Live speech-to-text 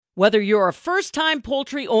Whether you're a first-time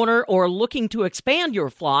poultry owner or looking to expand your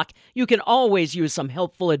flock, you can always use some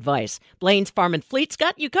helpful advice. Blaine's Farm and Fleet's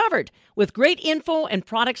got you covered with great info and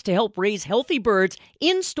products to help raise healthy birds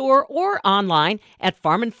in-store or online at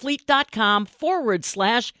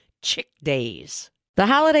farmandfleet.com/chick days. The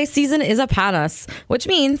holiday season is upon us, which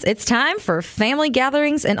means it's time for family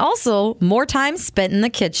gatherings and also more time spent in the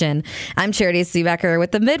kitchen. I'm Charity Seebecker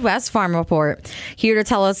with the Midwest Farm Report. Here to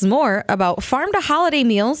tell us more about farm-to-holiday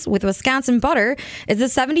meals with Wisconsin butter is the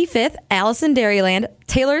 75th Allison Dairyland,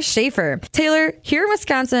 Taylor Schaefer. Taylor, here in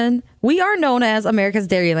Wisconsin, we are known as America's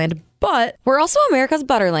Dairyland, but we're also America's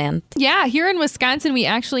Butterland. Yeah, here in Wisconsin, we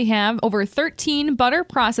actually have over 13 butter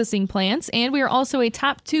processing plants, and we are also a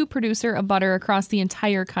top 2 producer of butter across the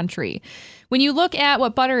entire country. When you look at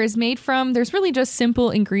what butter is made from, there's really just simple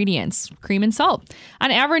ingredients, cream and salt.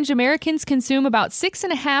 On average, Americans consume about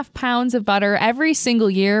 6.5 pounds of butter every single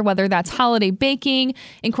year, whether that's holiday baking,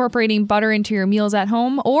 incorporating butter into your meals at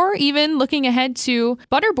home, or even looking ahead to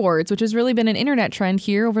butter boards, which has really been an internet trend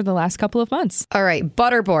here over the last couple of months. All right,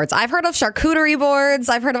 butter boards. I've heard of charcuterie boards.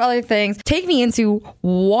 I've heard of other things. Take me into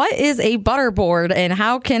what is a butter board and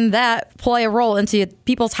how can that play a role into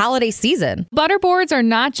people's holiday season? Butter boards are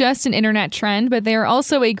not just an internet trend, but they are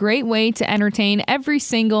also a great way to entertain every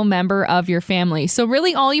single member of your family. So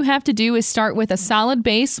really all you have to do is start with a solid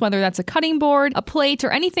base, whether that's a cutting board, a plate, or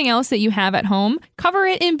anything else that you have at home. Cover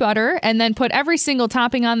it in butter and then put every single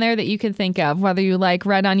topping on there that you can think of, whether you like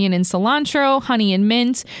red onion and cilantro, honey and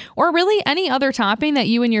mint, or really any other topping that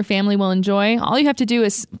you and your family will enjoy. All you have to do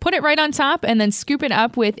is put it right on top and then scoop it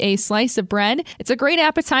up with a slice of bread. It's a great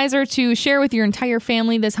appetizer to share with your entire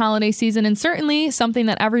family this holiday season, and certainly something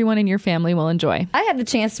that everyone in your family will enjoy. I had the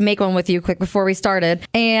chance to make one with you quick before we started,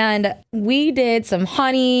 and we did some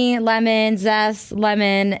honey, lemon, zest,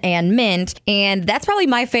 lemon, and mint, and that's probably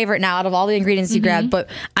my favorite now out of all the ingredients you grabbed. But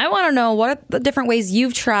I want to know what are the different ways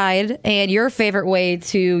you've tried and your favorite way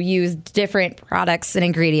to use different products and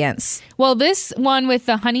ingredients. Well, this one with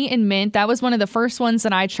the honey and mint, that was one of the first ones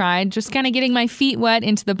that I tried, just kind of getting my feet wet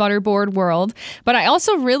into the butterboard world. But I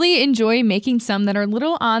also really enjoy making some that are a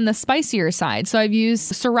little on the spicier side. So I've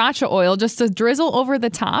used sriracha oil just to drizzle over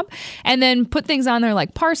the top and then put things on there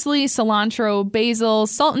like parsley, cilantro, basil,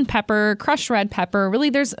 salt and pepper, crushed red pepper.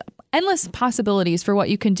 Really, there's endless possibilities for what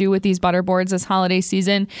you can do with these butter boards this holiday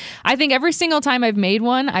season. I think every single time I've made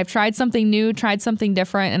one, I've tried something new, tried something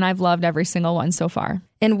different, and I've loved every single one so far.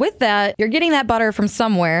 And with that, you're getting that butter from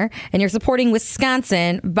somewhere and you're supporting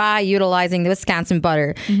Wisconsin by utilizing the Wisconsin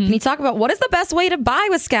butter. Can you talk about what is the best way to buy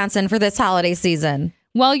Wisconsin for this holiday season?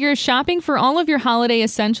 While you're shopping for all of your holiday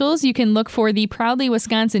essentials, you can look for the Proudly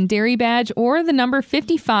Wisconsin Dairy Badge or the number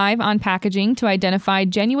 55 on packaging to identify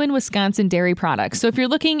genuine Wisconsin dairy products. So if you're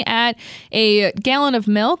looking at a gallon of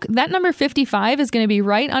milk, that number 55 is going to be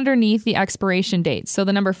right underneath the expiration date. So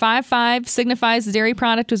the number 55 signifies the dairy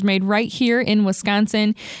product was made right here in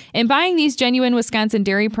Wisconsin. And buying these genuine Wisconsin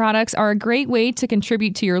dairy products are a great way to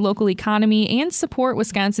contribute to your local economy and support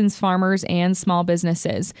Wisconsin's farmers and small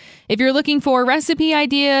businesses. If you're looking for recipe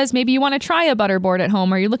ideas, maybe you want to try a butter board at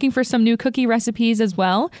home, or you're looking for some new cookie recipes as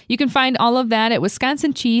well, you can find all of that at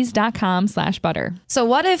wisconsincheese.com/butter. So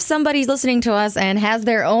what if somebody's listening to us and has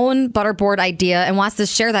their own butter board idea and wants to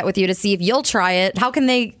share that with you to see if you'll try it? How can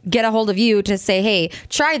they get a hold of you to say, hey,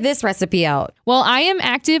 try this recipe out? Well, I am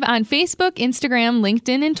active on Facebook, Instagram,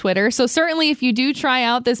 LinkedIn, and Twitter. So certainly if you do try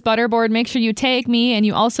out this butter board, make sure you tag me and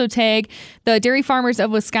you also tag the Dairy Farmers of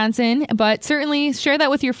Wisconsin. But certainly share that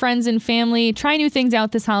with your friends and family. Try new things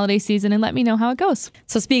out this holiday season and let me know how it goes.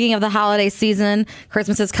 So speaking of the holiday season,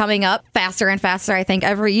 Christmas is coming up faster and faster, I think,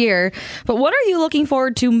 every year. But what are you looking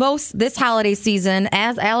forward to most this holiday season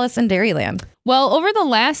as Allison Dairyland? Well, over the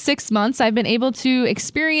last 6 months, I've been able to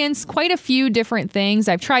experience quite a few different things.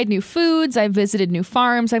 I've tried new foods, I've visited new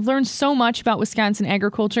farms, I've learned so much about Wisconsin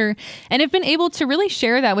agriculture, and have been able to really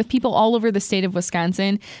share that with people all over the state of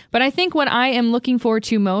Wisconsin. But I think what I am looking forward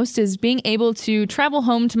to most is being able to travel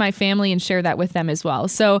home to my family and share that with them as well.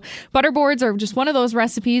 So butter boards are just one of those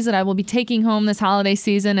recipes that I will be taking home this holiday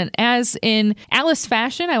season. And as in Alice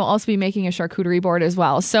fashion, I will also be making a charcuterie board as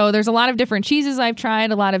well. So there's a lot of different cheeses I've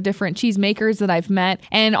tried, a lot of different cheese makers that I've met,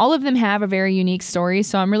 and all of them have a very unique story.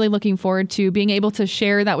 So I'm really looking forward to being able to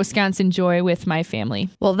share that Wisconsin joy with my family.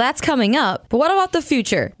 Well, that's coming up. But what about the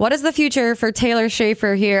future? What does the future for Taylor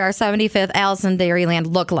Schaefer here, our 75th Allison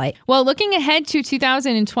Dairyland, look like? Well, looking ahead to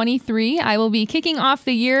 2023, I will be kicking off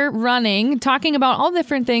the year running, talking about all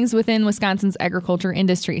different things within Wisconsin's agriculture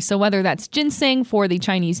industry. So whether that's ginseng for the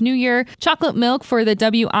Chinese New Year, chocolate milk for the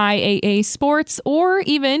WIAA sports, or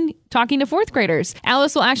even talking to fourth graders.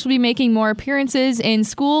 Alice will actually be making more appearances in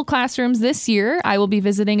school classrooms this year. I will be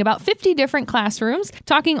visiting about 50 different classrooms,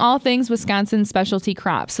 talking all things Wisconsin specialty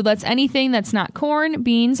crops. So that's anything that's not corn,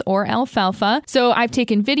 beans, or alfalfa. So I've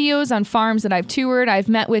taken videos on farms that I've toured. I've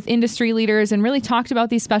met with industry leaders and really talked about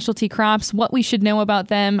these specialty crops, what we should know about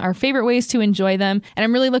them, our favorite ways to enjoy them. And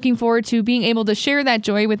I'm really looking forward to being able to share that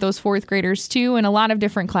joy with those fourth graders too in a lot of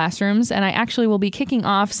different classrooms. And I actually will be kicking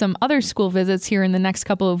off some other school visits here in the next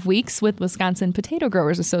couple of weeks with Wisconsin Potato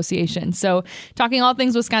Growers Association. So talking all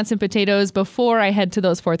things Wisconsin potatoes before I head to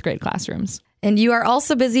those fourth grade classrooms. And you are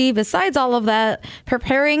also busy, besides all of that,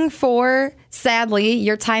 preparing for, sadly,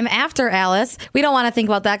 your time after Alice. We don't want to think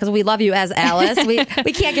about that because we love you as Alice. We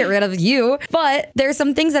can't get rid of you. But there's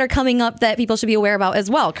some things that are coming up that people should be aware about as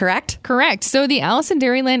well, correct? Correct. So the Alice in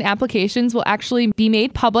Dairyland applications will actually be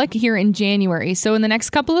made public here in January. So in the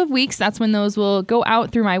next couple of weeks, that's when those will go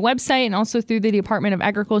out through my website and also through the Department of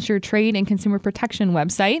Agriculture, Trade, and Consumer Protection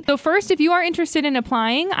website. So first, if you are interested in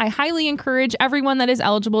applying, I highly encourage everyone that is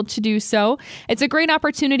eligible to do so. It's a great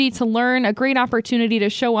opportunity to learn, a great opportunity to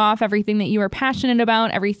show off everything that you are passionate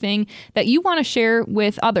about, everything that you want to share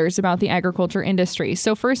with others about the agriculture industry.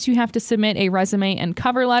 So first, you have to submit a resume and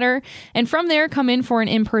cover letter, and from there, come in for an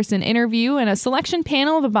in-person interview, and a selection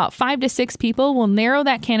panel of about 5 to 6 people will narrow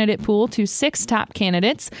that candidate pool to 6 top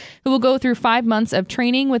candidates who will go through 5 months of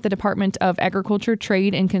training with the Department of Agriculture,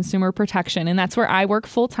 Trade, and Consumer Protection, and that's where I work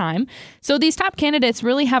full-time. So these top candidates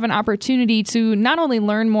really have an opportunity to not only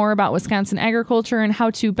learn more about Wisconsin agriculture and how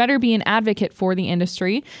to better be an advocate for the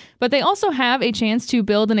industry, but they also have a chance to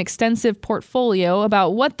build an extensive portfolio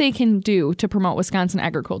about what they can do to promote Wisconsin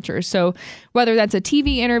agriculture. So whether that's a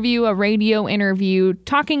TV interview, a radio interview,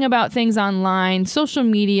 talking about things online, social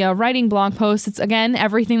media, writing blog posts, it's again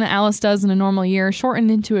everything that Alice does in a normal year, shortened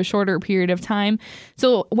into a shorter period of time.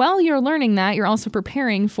 So while you're learning that, you're also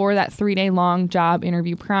preparing for that 3-day long job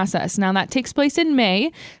interview process. Now that takes place in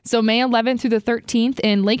May. So May 11th through the 13th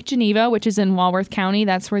in Lake Geneva, which is in Walworth County.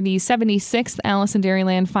 That's where the 76th Alice in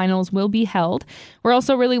Dairyland finals will be held. We're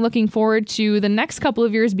also really looking forward to the next couple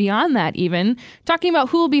of years beyond that, even talking about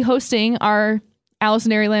who will be hosting our Alice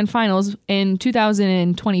in Dairyland finals in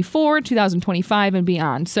 2024, 2025, and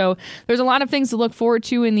beyond. So there's a lot of things to look forward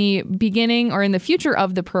to in the beginning or in the future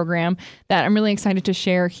of the program that I'm really excited to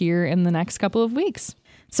share here in the next couple of weeks.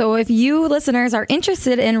 So if you listeners are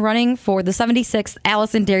interested in running for the 76th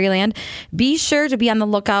Alice in Dairyland, be sure to be on the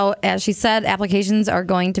lookout. As she said, applications are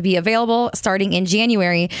going to be available starting in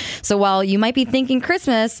January. So while you might be thinking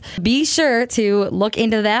Christmas, be sure to look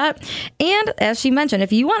into that. And as she mentioned,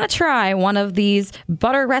 if you want to try one of these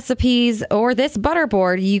butter recipes or this butter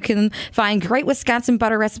board, you can find great Wisconsin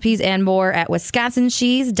butter recipes and more at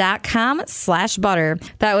wisconsincheese.com/butter.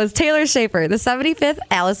 That was Taylor Schaefer, the 75th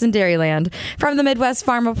Alice in Dairyland. From the Midwest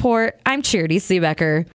Farm Report, I'm Charity Seebecker.